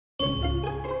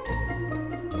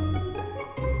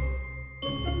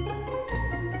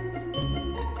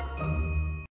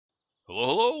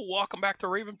Hello, welcome back to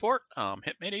Ravenport. I'm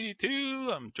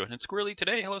Hitman82. I'm joining Squirrelly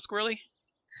today. Hello, Squirrelly.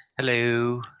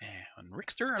 Hello. And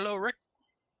Rickster. Hello, Rick.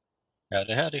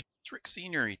 Howdy, howdy. It's Rick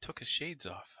Sr. He took his shades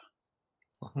off.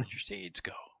 Where'd your shades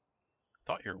go?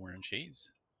 Thought you were wearing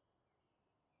shades.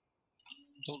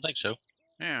 Don't think so.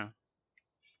 Yeah.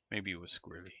 Maybe it was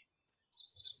Squirrelly.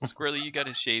 Squirrely, you got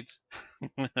his shades.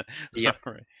 Yep.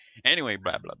 All right. Anyway,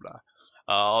 blah blah blah.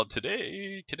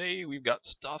 Today we've got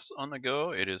stuffs on the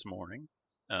go. It is morning.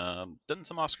 Done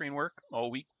some off-screen work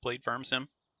all week. Played Farm Sim.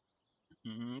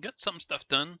 Got some stuff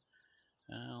done.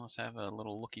 Let's have a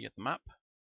little looky at the map.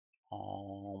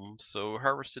 So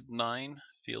harvested 9,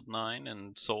 field 9,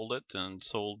 and sold it, and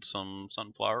sold some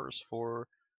sunflowers for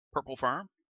Purple Farm.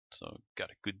 So got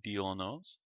a good deal on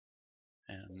those.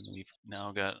 And we've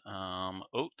now got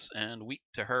oats and wheat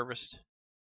to harvest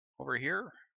over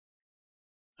here.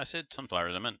 I said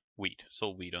sunflowers, I meant wheat.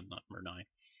 Sold wheat on number 9.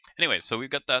 Anyway, so we've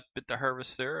got that bit to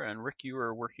harvest there, and Rick, you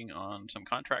are working on some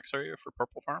contracts, are you, for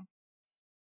Purple Farm?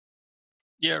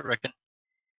 Yeah, I reckon.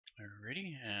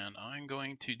 Alrighty, and I'm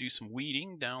going to do some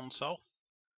weeding down south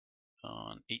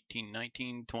on 18,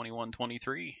 19, 21,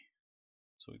 23.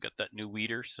 So we've got that new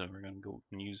weeder, so we're going to go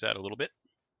and use that a little bit.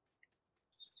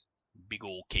 Big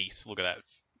old case, look at that.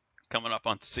 Coming up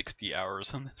on 60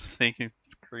 hours on this thing,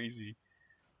 it's crazy.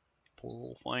 Poor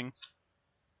old thing.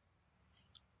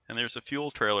 And there's a fuel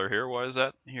trailer here. Why is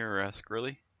that here,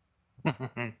 Squirrelly?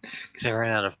 Because I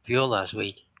ran out of fuel last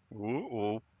week.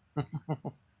 Ooh.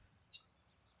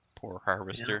 Poor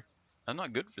harvester. Yeah. That's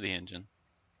not good for the engine.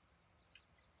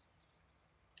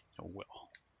 Oh well.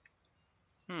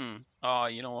 Oh,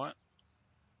 you know what?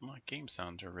 My game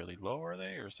sounds are really low, are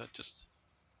they? Or is that just...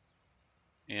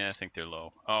 Yeah, I think they're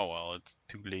low. Oh well, it's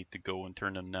too late to go and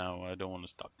turn them now. I don't want to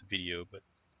stop the video, but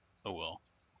oh well.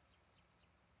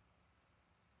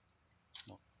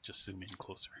 I'll just zoom in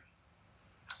closer.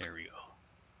 There we go.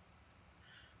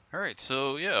 Alright,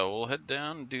 so yeah, we'll head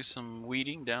down and do some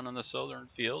weeding down in the southern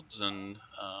fields, and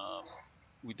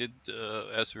we did,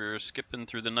 as we were skipping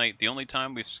through the night, the only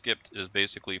time we've skipped is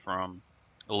basically from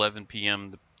 11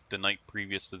 p.m. the night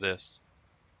previous to this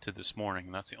to this morning,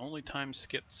 and that's the only time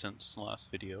skipped since the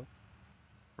last video.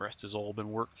 The rest has all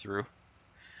been worked through.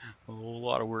 A whole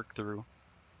lot of work through.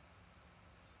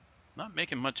 Not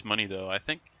making much money though.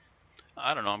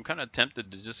 I don't know, I'm kind of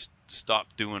tempted to just stop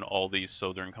doing all these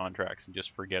southern contracts and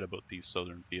just forget about these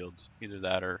southern fields. Either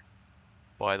that or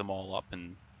buy them all up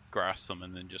and grass them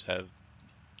and then just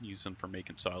use them for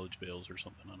making silage bales or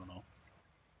something. I don't know.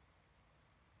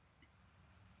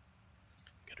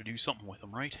 Gotta do something with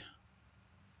them, right?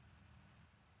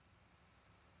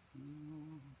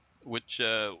 Which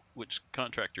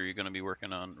contractor are you going to be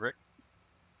working on, Rick?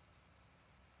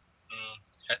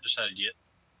 Haven't decided yet.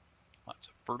 Lots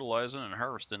of fertilizing and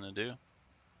harvesting to do.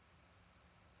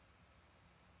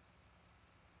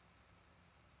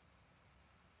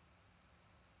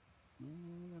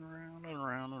 And around and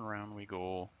around and around we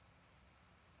go.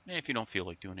 If you don't feel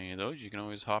like doing any of those, you can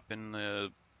always hop in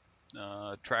the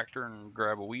tractor and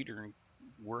grab a weeder and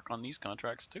work on these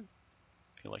contracts too.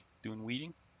 If you like doing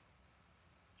weeding,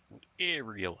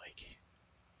 whatever you like.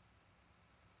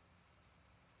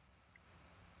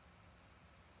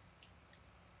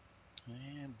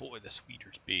 And boy, this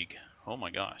weeder's big. Oh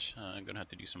my gosh, I'm gonna have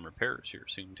to do some repairs here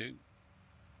soon too.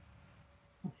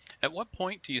 At what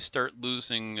point do you start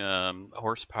losing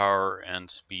horsepower and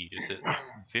speed? Is it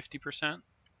 50%?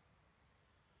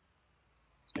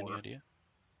 Any idea?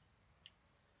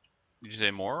 Did you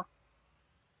say more?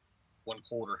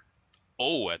 1/4.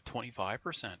 Oh, at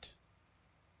 25%.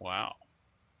 Wow.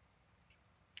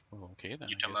 Okay then.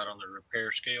 You talking about on the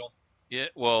repair scale? Yeah.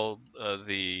 Well,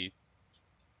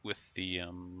 with the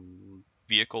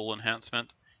vehicle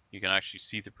enhancement, you can actually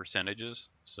see the percentages.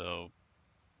 So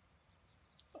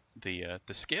the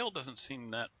scale doesn't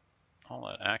seem all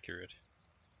that accurate.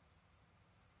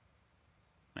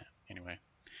 Yeah, anyway,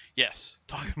 yes,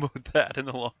 talking about that in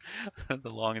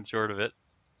the long and short of it.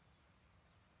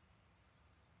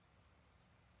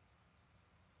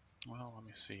 Well, let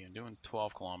me see. I'm doing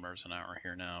 12 kilometers an hour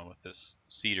here now with this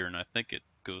seeder, and I think it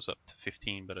goes up to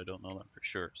 15, but I don't know that for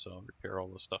sure. So I'll repair all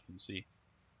the stuff and see.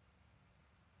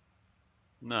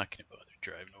 Not gonna bother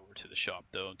driving over to the shop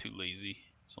though. I'm too lazy.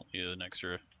 It's only an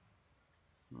extra,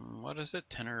 what is it,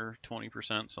 10 or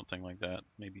 20%, something like that.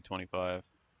 Maybe 25.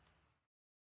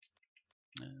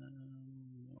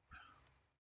 Nope.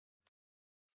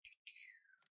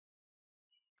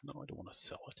 No, I don't want to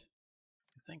sell it.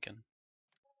 You're thinking.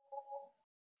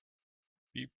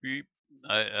 Beep beep.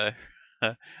 I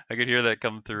I could hear that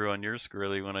come through on your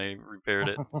Squirrely when I repaired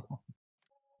it.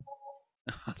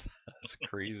 That's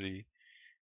crazy.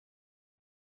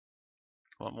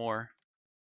 Want more?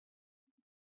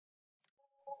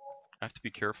 I have to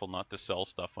be careful not to sell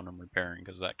stuff when I'm repairing,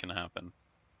 because that can happen.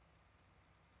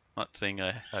 Not saying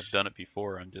I've done it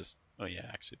before. I'm just. Oh yeah,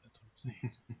 actually, that's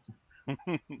what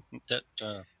I'm saying.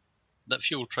 That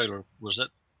fuel trailer, was that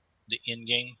the end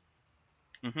game?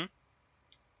 Mm-hmm.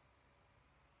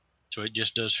 So it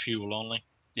just does fuel only?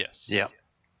 Yes. Yeah.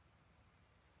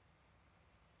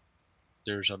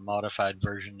 There's a modified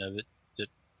version of it that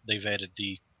they've added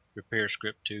the repair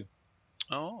script to,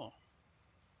 Oh.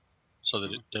 so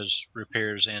that it does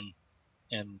repairs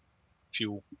and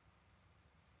fuel.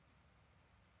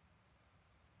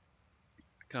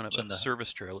 Kind of It's in a the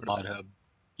service trailer mod then. hub.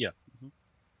 Yeah. Mm-hmm.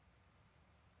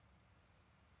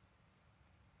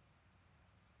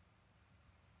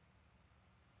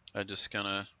 I just kind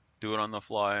of do it on the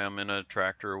fly. I'm in a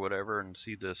tractor or whatever and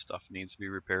see this stuff needs to be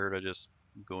repaired. I just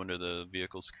go into the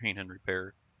vehicle screen and repair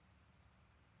it.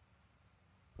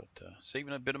 But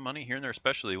saving a bit of money here and there,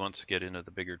 especially once I get into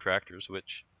the bigger tractors,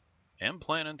 which I am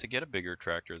planning to get a bigger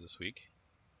tractor this week.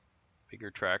 Bigger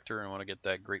tractor, and I want to get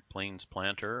that Great Plains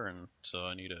planter, and so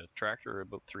I need a tractor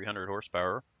about 300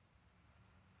 horsepower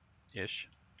ish.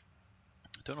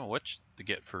 I don't know what to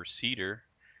get for seeder.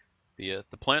 The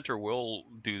planter will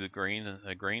do the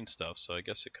grain stuff, so I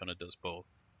guess it kind of does both.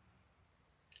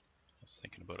 I was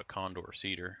thinking about a Condor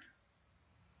seeder.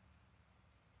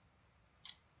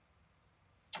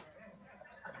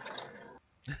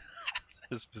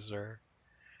 That's bizarre.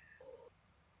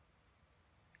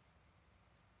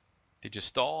 Did you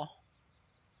stall?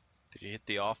 Did you hit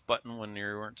the off button when you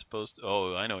weren't supposed to?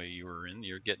 Oh, I know you were in.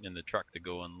 You're getting in the truck to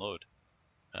go unload.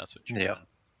 That's what you're Yep. doing.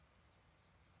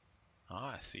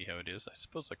 Ah, I see how it is. I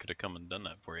suppose I could have come and done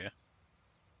that for you.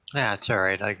 Yeah, it's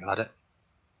alright. I got it.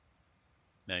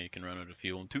 Now you can run out of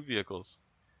fuel in 2 vehicles.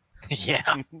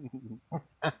 Yeah.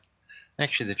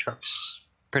 Actually, the truck's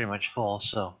pretty much full,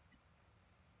 so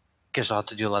guess I'll have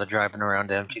to do a lot of driving around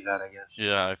to empty that, I guess.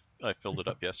 Yeah, I filled it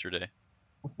up yesterday.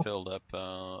 Filled up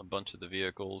a bunch of the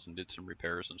vehicles and did some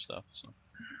repairs and stuff. So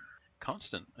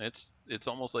constant. It's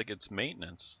almost like it's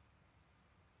maintenance.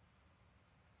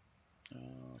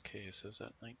 Okay, it says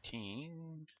at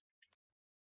 19.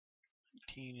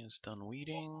 19 is done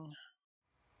weeding.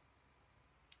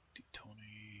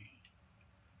 Tony.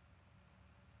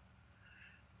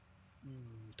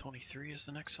 23 is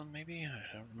the next one, maybe?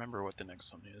 I don't remember what the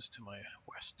next one is to my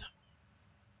west.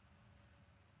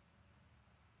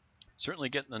 Certainly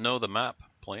getting to know the map,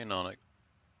 playing on it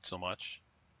so much.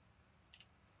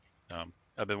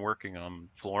 I've been working on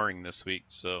flooring this week,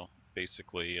 so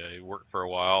basically I work for a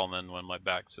while, and then when my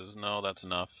back says no, that's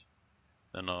enough,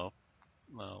 then I'll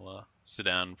sit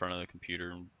down in front of the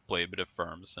computer and play a bit of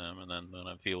Farm Sim, and then when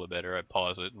I feel better, I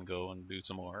pause it and go and do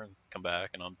some more, and come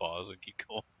back and unpause and keep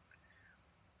going.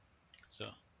 So,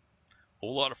 a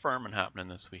whole lot of farming happening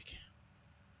this week.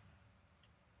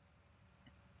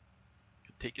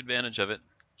 Take advantage of it.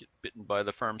 Get bitten by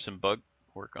the Farm Sim bug.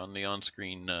 Work on the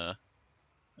on-screen,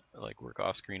 work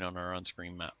off-screen on our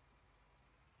on-screen map.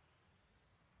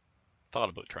 Thought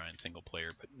about trying single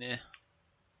player, but nah.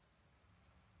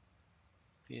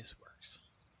 This works.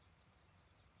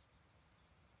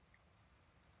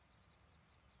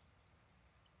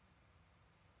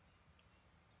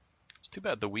 It's too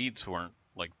bad the weeds weren't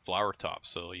like flower tops,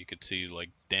 so you could see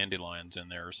like dandelions in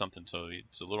there or something, so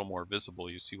it's a little more visible.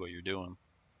 You see what you're doing.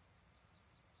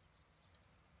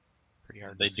 Pretty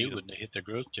hard They to see do them. when they hit their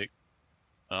growth tick.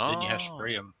 Oh. Then you have to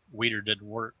spray them. Weeder didn't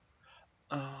work.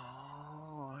 Oh,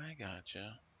 I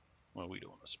gotcha. Well, we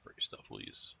don't want to spray stuff. We'll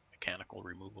use mechanical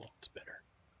removal. It's better.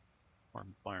 More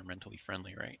environmentally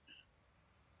friendly, right?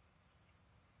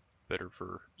 Better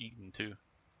for eating too.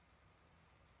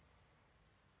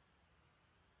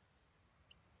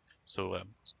 So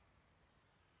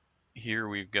here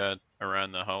we've got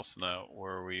around the house now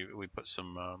where we put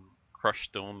some crushed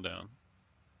stone down,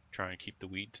 try and keep the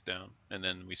weeds down, and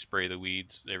then we spray the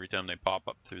weeds every time they pop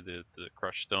up through the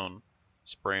crushed stone.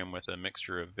 Spray them with a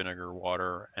mixture of vinegar,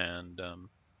 water, and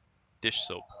dish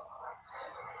soap,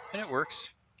 and it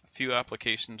works. A few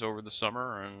applications over the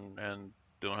summer, and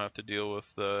don't have to deal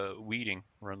with weeding.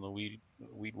 Run the weed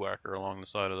whacker along the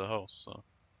side of the house. So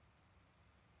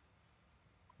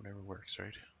whatever works,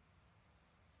 right?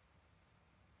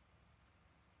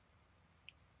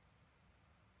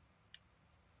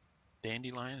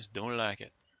 Dandelions don't like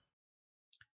it.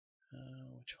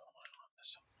 Which one am I on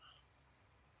this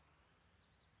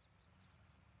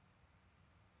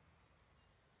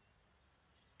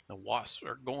one? The wasps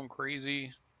are going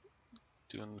crazy.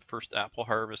 Doing the first apple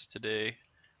harvest today.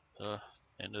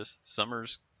 And this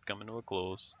summer's coming to a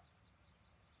close.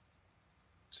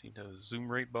 Seem to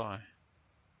zoom right by.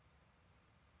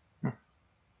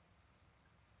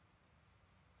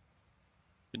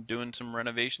 been doing some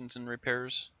renovations and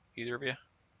repairs? Either of you?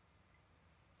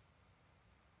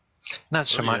 Not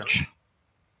so Oh, yeah. much.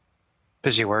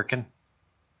 Busy working.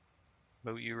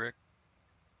 What about you, Rick?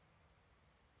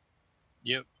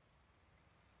 Yep.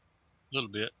 A little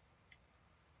bit.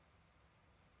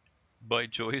 By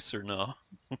choice or no?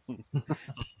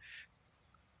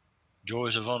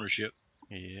 Joys of ownership.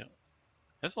 Yeah.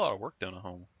 That's a lot of work done at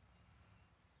home.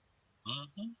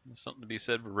 Mm-hmm. There's something to be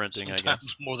said for renting, Sometimes I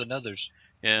guess. more than others.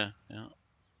 Yeah, yeah.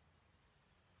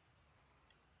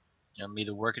 I'm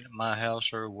either working at my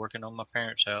house or working on my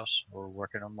parents' house or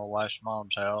working on my wife's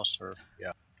mom's house or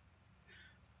yeah.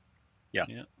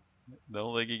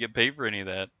 Don't think you get paid for any of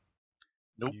that.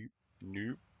 Nope.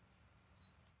 Nope.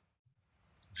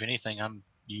 If anything, I'm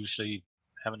usually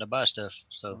having to buy stuff.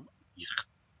 So yeah.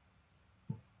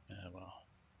 Yeah, well.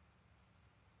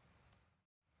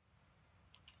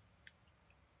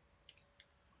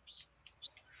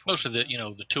 Most of the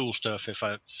the tool stuff, if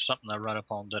something I run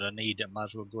up on that I need, I might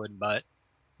as well go ahead and buy it.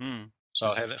 So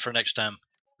I'll have it for next time.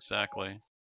 Exactly.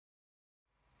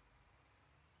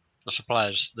 The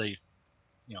supplies,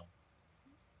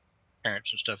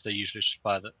 parents and stuff, they usually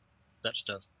supply that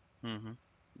stuff, Mm-hmm.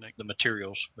 the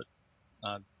materials, but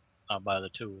I'll buy the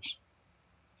tools.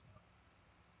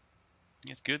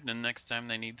 It's good. Then next time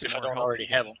they need some If I more don't help, already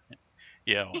have them.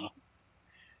 Yeah.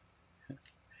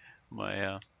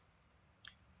 Well,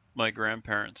 my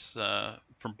grandparents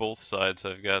from both sides,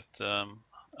 I've got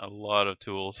a lot of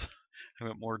tools. I've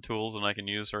got more tools than I can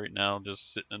use right now,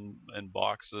 just sitting in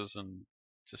boxes and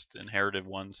just inherited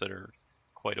ones that are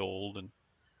quite old. And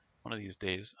one of these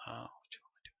days,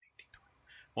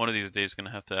 one of these days, gonna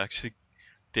have to actually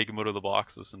take them out of the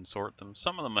boxes and sort them.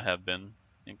 Some of them I have been,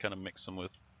 and kind of mix them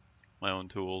with my own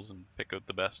tools and pick out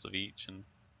the best of each. And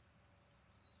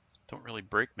don't really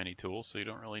break many tools, so you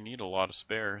don't really need a lot of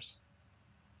spares.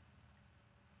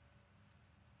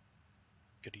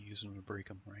 Gotta use them to break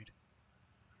them, right?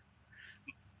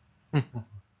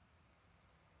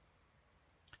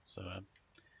 So,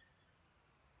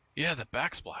 yeah, the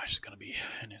backsplash is going to be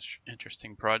an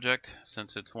interesting project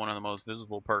since it's one of the most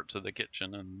visible parts of the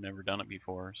kitchen and never done it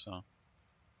before. So,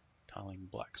 tiling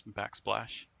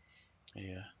backsplash,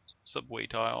 a subway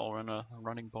tile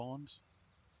running bonds.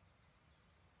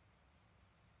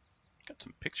 Got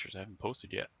some pictures I haven't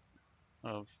posted yet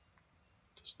of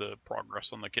just the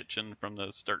progress on the kitchen from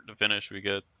the start to finish. We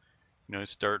got,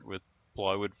 start with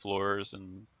plywood floors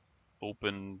and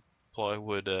open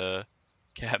plywood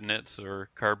cabinets or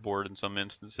cardboard in some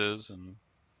instances, and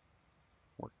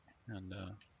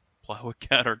plywood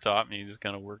countertop, and you just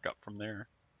kind of work up from there.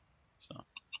 So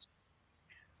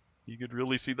you could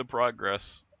really see the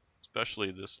progress,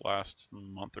 especially this last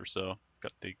month or so.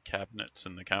 Got the cabinets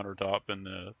and the countertop and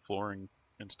the flooring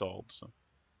installed. So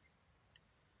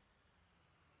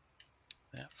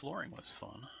that flooring was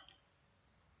fun.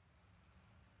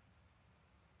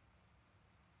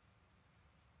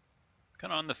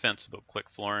 Kind of on the fence about click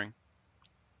flooring.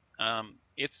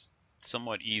 It's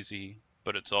somewhat easy,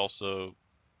 but it's also,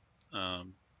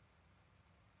 I'm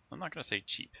not going to say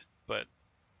cheap, but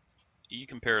you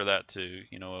compare that to,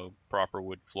 a proper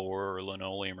wood floor or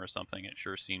linoleum or something, it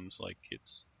sure seems like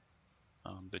it's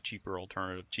the cheaper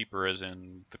alternative. Cheaper as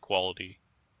in the quality.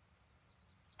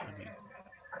 I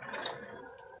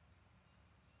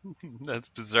mean, that's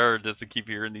bizarre just to keep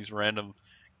hearing these random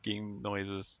game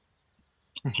noises.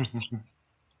 Well,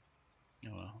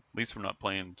 at least we're not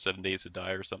playing 7 Days to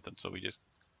Die or something, so we just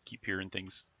keep hearing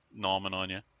things nomming on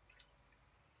you.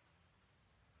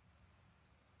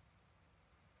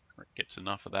 Or it gets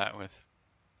enough of that with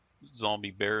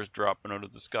zombie bears dropping out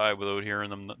of the sky without hearing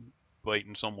them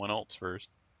biting someone else first.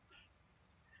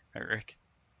 Hey, Rick.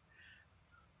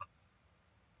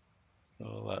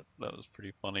 Oh, that was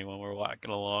pretty funny when we're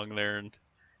walking along there and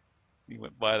you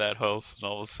went by that house and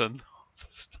all of a sudden the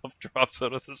stuff drops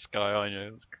out of the sky on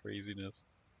you. It's craziness.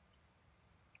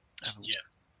 Yeah.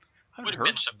 I've Would have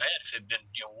been so bad if it had been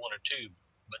one or two,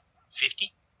 but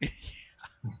 50 right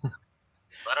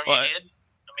on your head.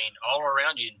 I mean, all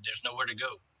around you, there's nowhere to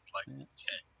go. Like,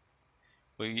 yeah.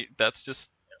 Well, that's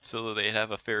just so that they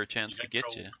have a fair chance to get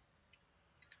you.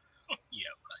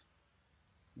 Yeah,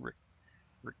 right.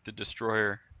 Rick the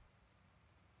Destroyer.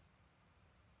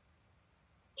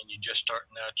 And you're just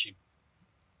starting out, you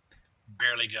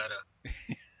barely got a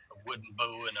wooden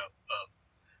bow and a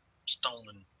stone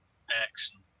and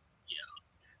axe, and yeah.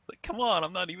 Like, come on,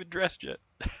 I'm not even dressed yet.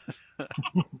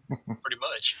 Pretty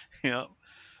much. Yeah.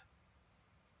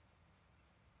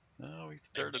 Oh, we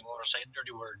started. You want to say a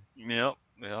dirty word? Yep.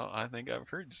 Yeah, I think I've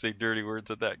heard you say dirty words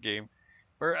at that game.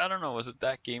 Or I don't know, was it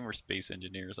that game or Space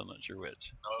Engineers? I'm not sure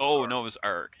which. No, No, it was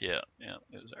Ark. Yeah, it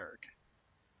was Ark.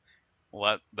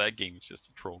 Well, that game is just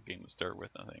a troll game to start with,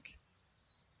 I think.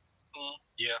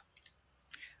 Yeah.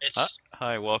 It's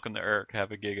Hi, welcome to Ark.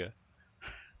 Have a giga.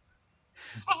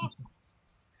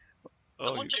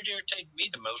 the ones that irritate me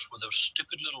the most were those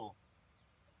stupid little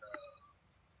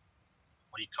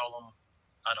what do you call them?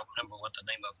 I don't remember what the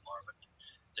name of them are, but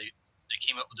they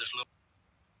came up with this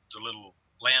little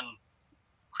land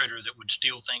critter that would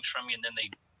steal things from you, and then they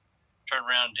turned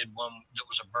around and did one that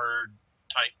was a bird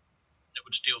type that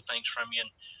would steal things from you,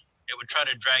 and it would try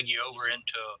to drag you over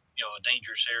into a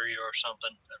dangerous area or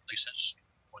something. At least that's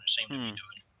what it seemed to be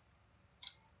doing.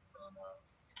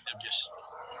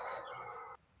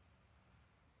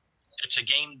 It's a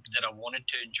game that I wanted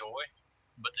to enjoy,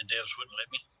 but the devs wouldn't let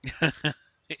me.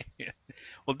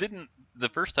 Well, didn't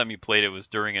the first time you played it was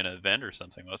during an event or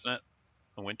something, wasn't it?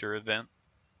 A winter event?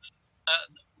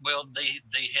 Well, they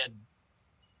had,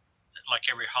 like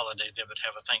every holiday, they would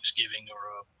have a Thanksgiving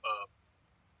or a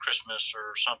Christmas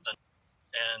or something.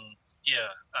 And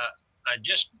yeah, I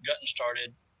just gotten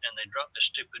started, and they dropped this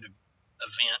stupid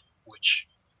event, which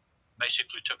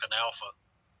basically took an alpha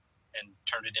and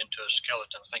turned it into a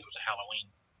skeleton. I think it was a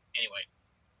Halloween. Anyway,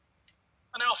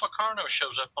 an alpha Carno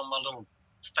shows up on my little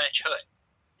thatch hut.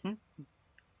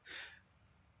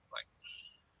 Like,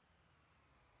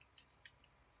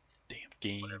 damn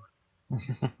game. Whatever.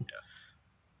 Yeah.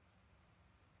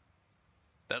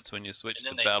 That's when you switch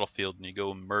to Battlefield and you go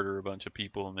and murder a bunch of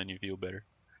people, and then you feel better.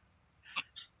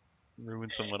 Ruin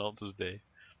someone else's day.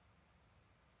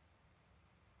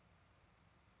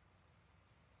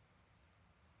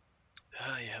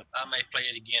 Yeah. I may play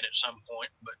it again at some point,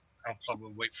 but I'll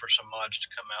probably wait for some mods to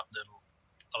come out that'll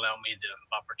allow me the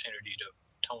opportunity to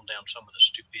tone down some of the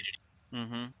stupidity.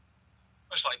 Mm-hmm.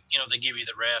 It's like, they give you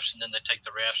the rafts, and then they take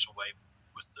the rafts away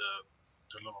with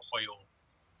the little whale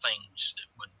things that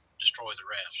would destroy the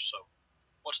rafts. So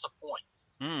what's the point?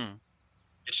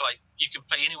 It's like you can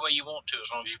play any way you want to as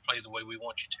long as you play the way we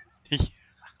want you to,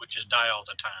 which is die all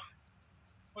the time.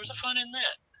 Where's the fun in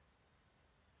that?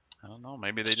 I don't know.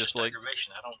 Maybe they just like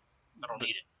aggravation. I don't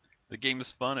need it. The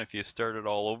game's fun if you start it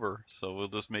all over, so we'll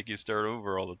just make you start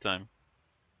over all the time.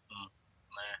 Nah.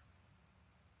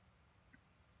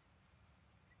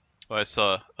 Well, I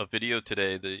saw a video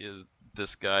today.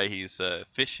 This guy, he's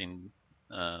fishing.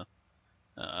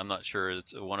 I'm not sure,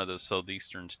 it's one of the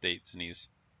southeastern states, and he's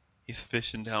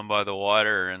fishing down by the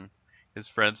water, and his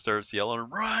friend starts yelling,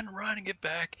 "Run, run, and get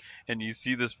back!" And you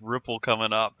see this ripple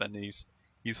coming up, and he's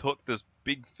hooked this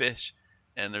big fish,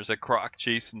 and there's a croc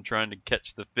chasing, trying to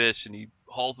catch the fish, and he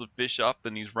hauls the fish up,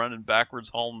 and he's running backwards,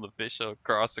 hauling the fish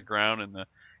across the ground, and the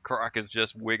croc is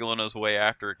just wiggling his way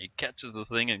after it. And he catches the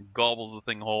thing and gobbles the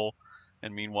thing whole,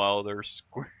 and meanwhile they're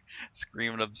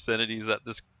screaming obscenities at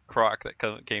this croc that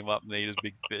came up and ate his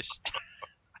big fish.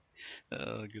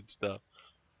 Good stuff.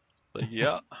 Like,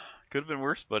 yeah, could have been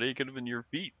worse, buddy. It could have been your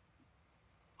feet.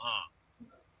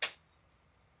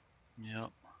 Yeah,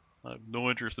 I have no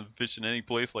interest in fishing any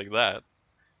place like that.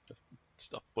 If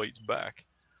stuff bites back.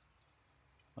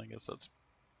 I guess that's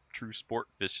true sport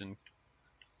fishing.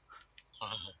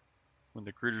 When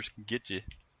the critters can get you.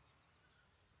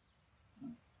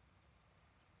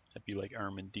 That'd be like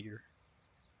arming deer.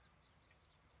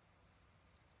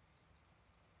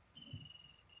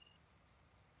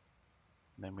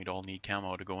 And then we'd all need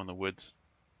camo to go in the woods.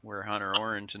 Wear hunter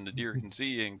orange and the deer can see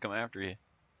you and come after you.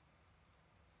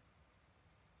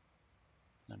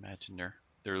 I imagine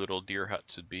their little deer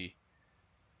huts would be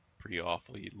pretty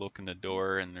awful. You'd look in the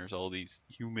door and there's all these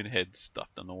human heads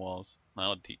stuffed on the walls.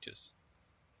 That'll teach us.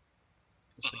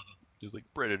 Just like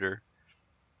Predator.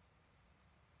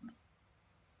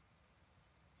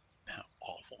 How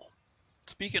awful.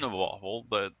 Speaking of awful,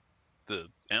 the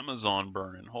Amazon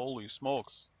burning, holy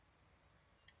smokes.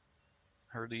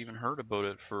 Hardly even heard about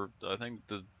it I think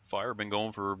the fire been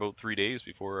going for about 3 days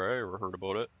before I ever heard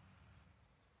about it.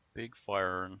 Big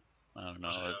fire, and I don't know.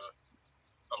 Is it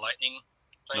a lightning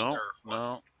thing? No, or what?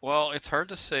 no. Well, it's hard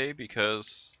to say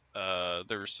because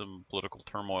there's some political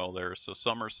turmoil there. So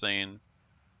some are saying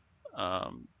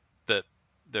that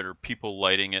there are people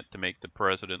lighting it to make the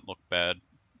president look bad.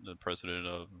 The president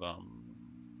of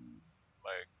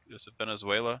is it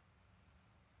Venezuela?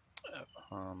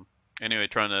 Anyway,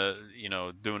 trying to,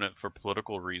 doing it for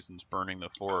political reasons, burning the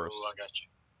forest. Oh, I got you.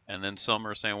 And then some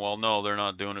are saying, well, no, they're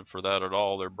not doing it for that at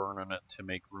all. They're burning it to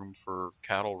make room for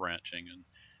cattle ranching.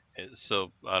 And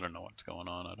so I don't know what's going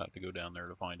on. I'd have to go down there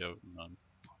to find out. And I'm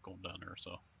not going down there,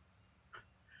 so I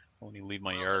won't even leave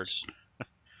my yard.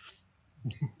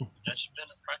 That's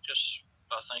been a practice,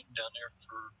 I think, down there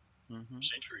for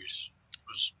centuries.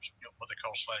 was what they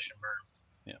call slash and burn.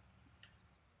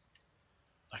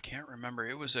 I can't remember.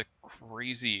 It was a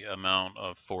crazy amount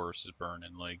of forests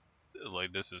burning. Like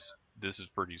this is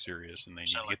pretty serious, and they need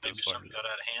Sound to like get those maybe fires something got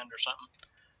out of hand or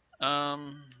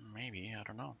something. Maybe, I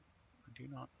don't know. I do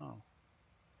not know.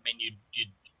 I mean,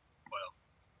 well,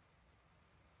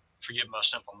 forgive my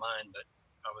simple mind, but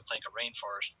I would think a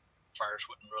rainforest fires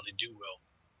wouldn't really do well.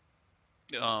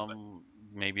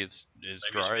 Maybe it's Maybe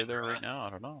dry been there dry. right now. I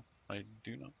don't know. I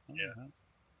do not know. Yeah. That.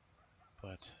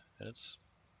 But it's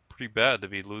pretty bad to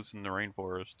be losing the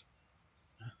rainforest.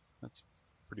 That's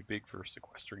pretty big for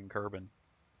sequestering carbon.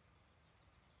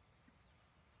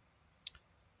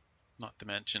 Not to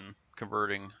mention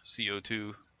converting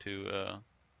CO2 to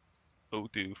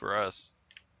O2 for us.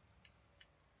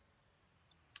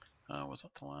 Was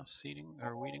that the last seeding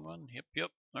or weeding one?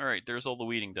 Yep. All right, there's all the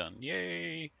weeding done.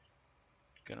 Yay!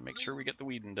 Gotta make sure we get the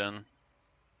weeding done.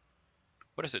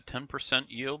 What is it? 10%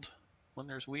 yield when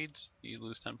there's weeds? You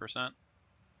lose 10%.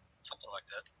 Something like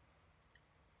that.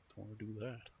 Don't want to do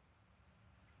that.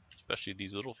 Especially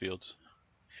these little fields.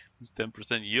 It's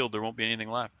 10% yield. There won't be anything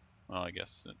left. Well, I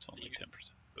guess it's only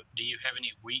 10%. But do you have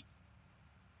any wheat?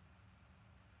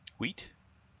 Wheat?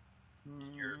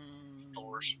 Your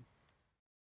stores?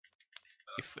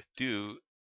 If I do,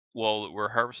 well, we're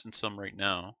harvesting some right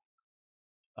now.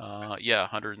 Yeah,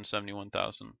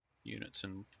 171,000 units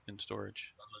in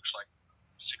storage. It looks like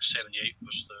 678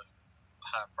 was the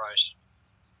high price.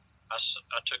 I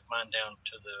took mine down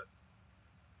to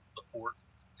the port.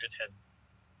 It had,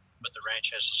 but the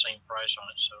ranch has the same price on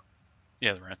it, so.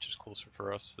 Yeah, the ranch is closer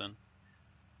for us then.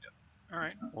 Yep. All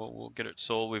right, well, we'll get it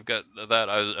sold. We've got that.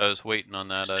 I was waiting on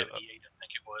that. 78, I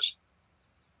think it was.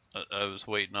 I was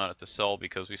waiting on it to sell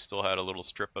because we still had a little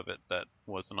strip of it that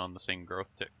wasn't on the same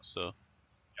growth tick. So,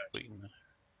 waiting.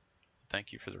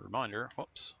 Thank you for the reminder.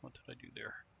 Whoops, what did I do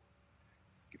there?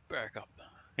 Get back up.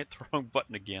 Hit the wrong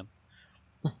button again.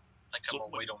 I think I'm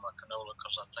gonna wait on my canola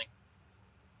because I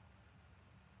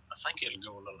think it'll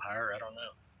go a little higher. I don't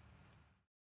know.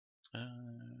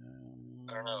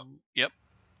 I don't know. Yep,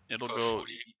 it'll go.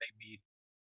 48 maybe.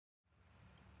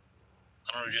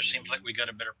 I don't know. It just seems like we got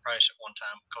a better price at one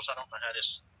time because I don't know how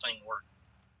this thing worked.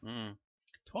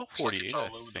 1248, I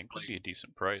think, would be a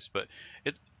decent price, but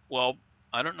it's well.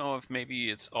 I don't know if maybe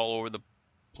it's all over the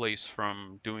place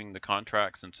from doing the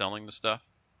contracts and selling the stuff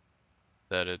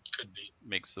that it could be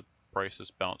makes the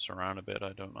prices bounce around a bit.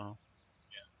 I don't know.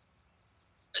 Yeah,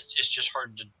 it's just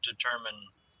hard to determine.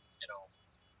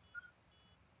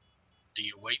 Do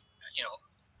you wait?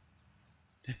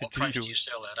 What price do you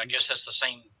sell at? I guess that's the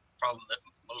same problem that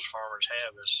most farmers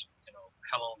have is,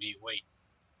 how long do you wait?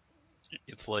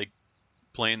 It's like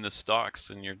playing the stocks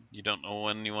and you don't know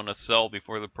when you want to sell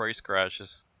before the price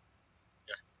crashes.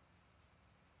 Yeah.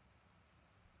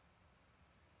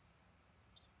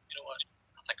 You know what?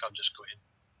 I think I'll just go ahead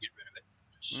and get rid of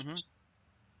it.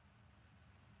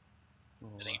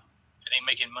 Well, it ain't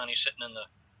making money sitting in the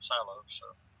silo,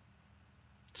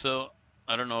 So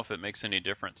I don't know if it makes any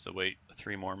difference to wait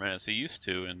 3 more minutes. It used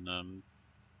to in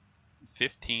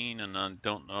 15, and I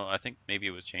don't know. I think maybe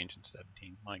it was changed in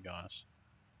 17. My gosh,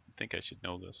 I think I should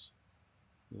know this.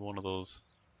 One of those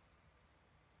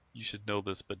you should know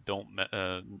this but don't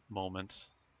moments.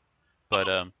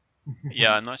 But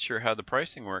yeah, I'm not sure how the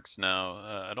pricing works now.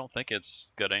 I don't think it's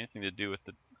got anything to do with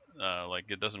the like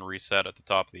it doesn't reset at the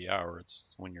top of the hour.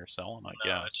 It's when you're selling, I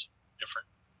guess. It's different.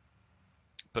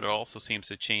 But it also seems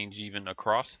to change even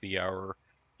across the hour.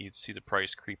 You'd see the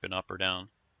price creeping up or down.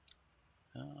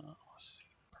 Let's see,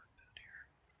 park that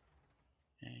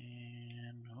here.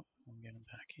 And I'm getting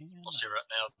back in. We'll see right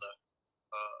now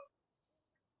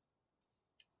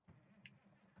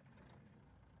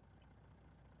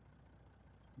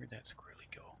Where'd that Squirrelly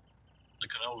go? the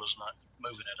canola's not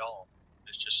moving at all.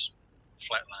 It's just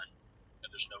flatline.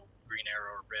 There's no green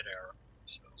arrow or red arrow.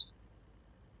 So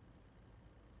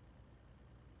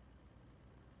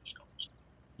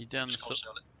You down the sell it.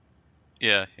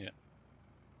 Yeah.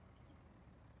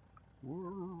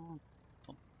 Don't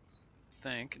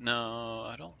think. No,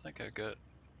 I don't think I got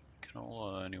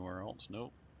canola anywhere else.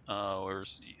 Nope.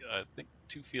 Where's I think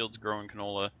 2 fields growing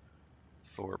canola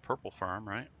for Purple Farm,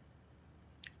 right?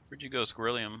 Where'd you go,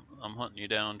 Squirrelly? I'm hunting you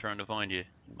down, trying to find you.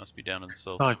 You must be down in the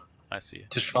south. Oh, I see you.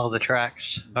 just follow the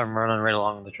tracks. I'm running right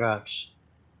along the tracks.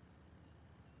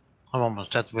 I'm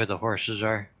almost at where the horses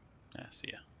are. I see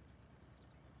ya.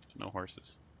 No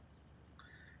horses.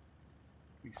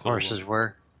 Horses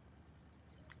were.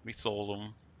 We sold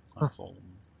them. I sold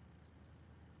them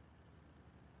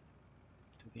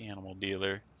to the animal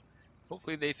dealer.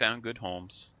 Hopefully they found good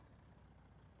homes.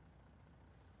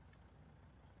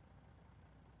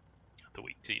 have to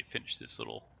wait till you finish this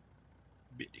little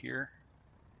bit here.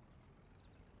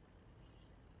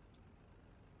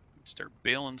 Start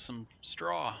baling some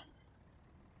straw.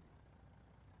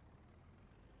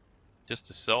 Just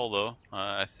to sell though.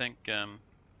 I think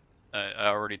I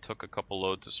already took a couple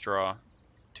loads of straw,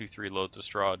 2-3 loads of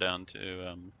straw down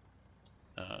to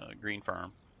Green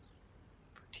Farm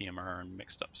for TMR and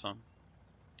mixed up some.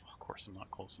 Oh, of course I'm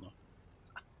not close enough.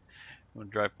 I'm gonna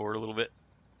drive forward a little bit.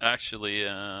 Actually,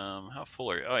 how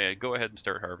full are you? Oh yeah, go ahead and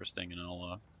start harvesting, and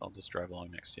I'll just drive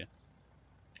along next to you.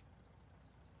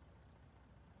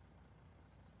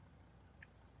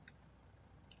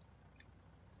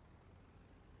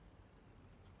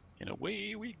 And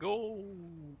away we go.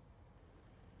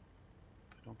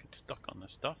 If I don't get stuck on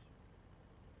this stuff.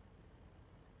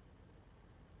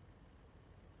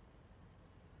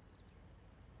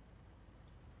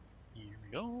 Here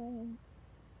we go.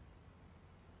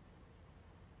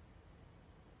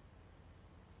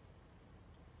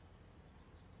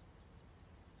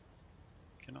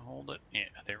 Can I hold it? Yeah,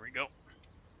 there we go.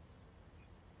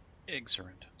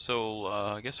 Excellent. So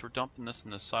I guess we're dumping this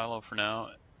in the silo for now,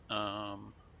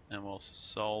 and we'll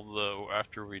sell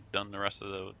after we've done the rest of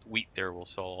the wheat there. We'll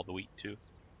sell all the wheat too,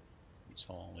 and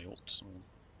sell all the oats. And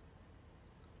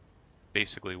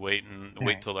basically wait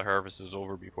till the harvest is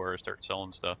over before I start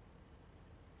selling stuff.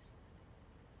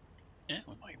 Yeah,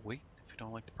 we might wait if we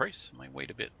don't like the price. We might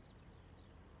wait a bit.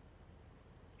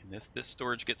 And this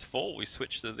storage gets full, we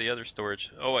switch to the other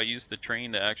storage. Oh, I used the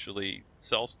train to actually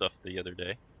sell stuff the other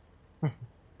day.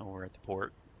 Over at the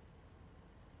port.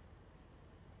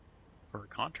 For a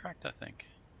contract, I think.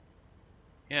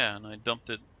 Yeah, and I dumped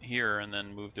it here and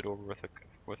then moved it over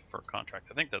for a contract.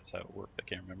 I think that's how it worked. I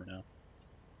can't remember now.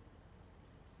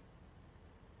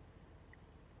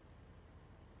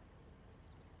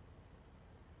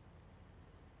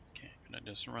 Okay, gonna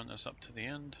just run this up to the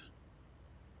end.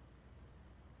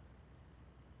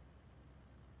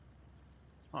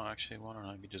 Oh, actually, why don't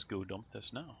I just go dump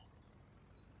this now?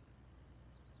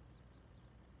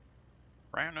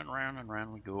 Round and round and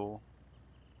round we go.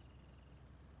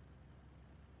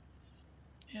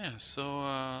 Yeah,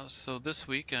 so this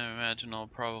week I imagine I'll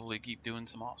probably keep doing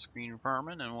some off-screen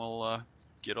farming, and we'll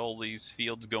get all these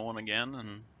fields going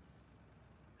again,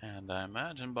 and I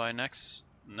imagine by next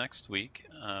week,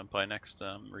 by next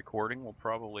recording, we'll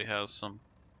probably have some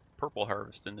purple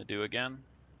harvesting to do again.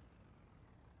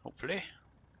 Hopefully,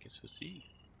 guess we'll see.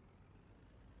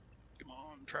 Come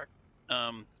on, track.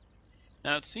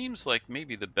 Now it seems like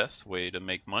maybe the best way to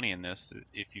make money in this,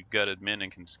 if you've got admin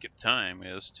and can skip time,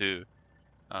 is to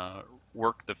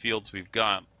work the fields we've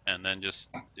got and then just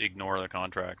ignore the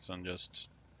contracts and just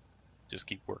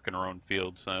keep working our own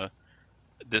fields.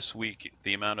 This week,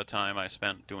 the amount of time I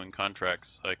spent doing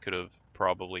contracts, I could have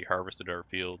probably harvested our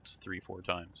fields 3-4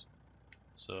 times.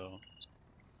 So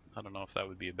I don't know if that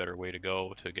would be a better way to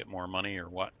go to get more money or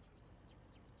what.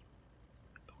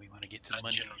 But we want to get some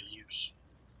money.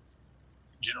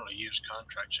 Generally use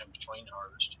contracts in between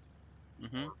harvest.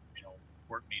 Or,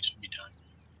 work needs to be done.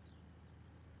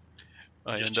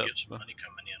 Just to get some money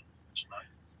coming in. It's not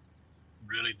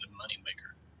really the money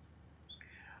maker.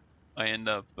 I end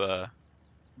up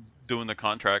doing the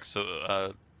contracts.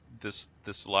 So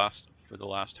for the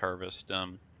last harvest, I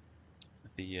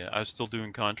was still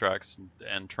doing contracts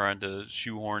and trying to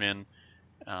shoehorn in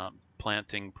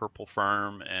planting Purple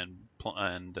Farm and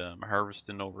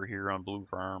harvesting over here on Blue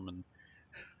Farm, and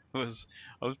I was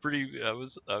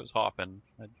hopping.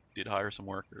 I did hire some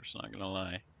workers, not gonna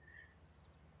lie.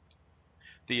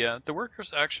 The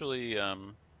workers actually,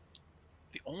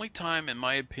 the only time, in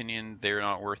my opinion, they're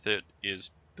not worth it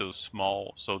is those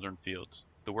small southern fields.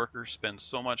 The workers spend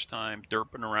so much time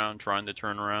derping around trying to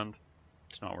turn around.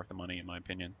 It's not worth the money, in my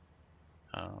opinion.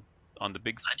 On the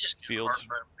big fields, I just get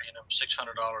heartburn paying them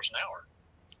 $600 an hour.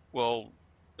 Well,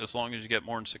 as long as you get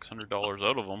more than $600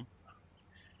 out of them.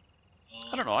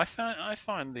 I don't know. I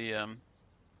find the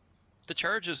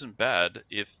charge isn't bad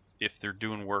if they're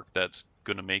doing work that's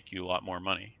going to make you a lot more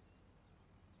money.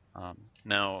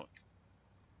 Now,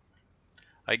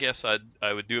 I guess I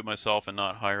would do it myself and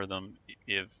not hire them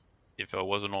if I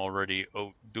wasn't already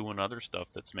doing other stuff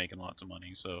that's making lots of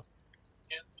money. So.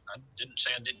 Yeah, I didn't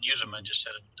say I didn't use them. I just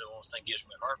said the only thing gives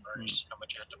me heartburn is how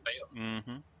much I have to pay them.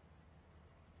 Mm-hmm.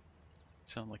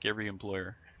 Sound like every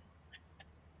employer.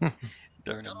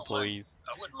 Darn employees.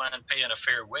 I wouldn't mind paying a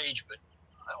fair wage, but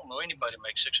I don't know anybody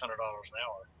makes $600 an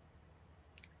hour.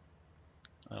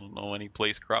 I don't know any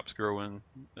place crops grow in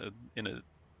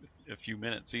a few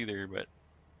minutes either, but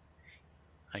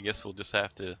I guess we'll just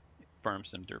have to farm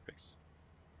some Durpix.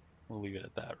 We'll leave it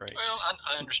at that, right? Well,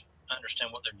 I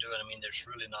understand what they're doing. I mean, there's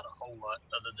really not a whole lot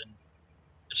other than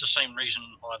it's the same reason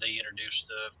why they introduced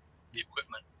the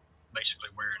equipment basically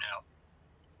wearing out.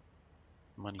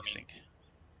 Money I mean, sink.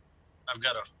 I've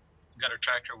got a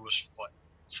tractor with what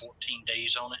 14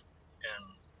 days on it,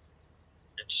 and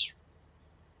it's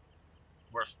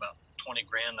worth about 20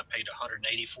 grand. I paid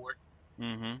 180 for it.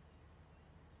 Mm-hmm.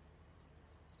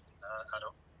 I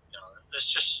don't,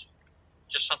 it's just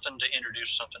something to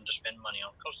introduce, something to spend money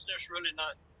on, because there's really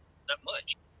not that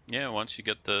much. Yeah, once you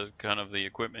get the kind of the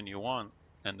equipment you want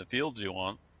and the fields you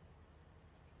want,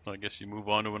 I guess you move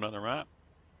on to another map.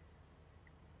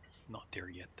 Not there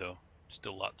yet though.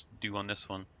 Still lots to do on this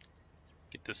one.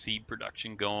 Get the seed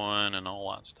production going and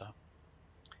all that stuff.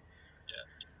 Yeah.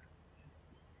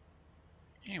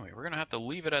 Anyway, we're gonna have to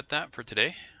leave it at that for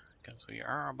today because we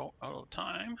are about out of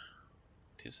time.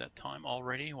 Tis that time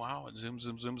already. Wow, it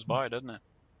zooms by, doesn't it?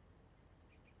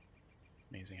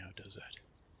 Amazing how it does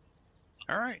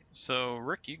that. Alright, so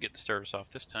Rick, you get to start us off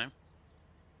this time.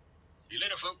 See you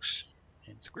later, folks.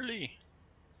 And Squirrelly.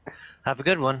 Have a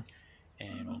good one.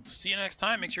 And we'll see you next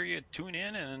time. Make sure you tune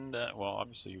in and, well,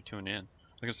 obviously you tune in. I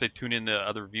was going to say tune in to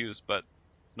other views, but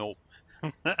nope.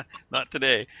 Not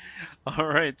today.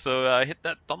 Alright, so hit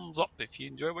that thumbs up if you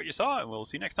enjoyed what you saw, and we'll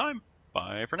see you next time.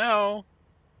 Bye for now.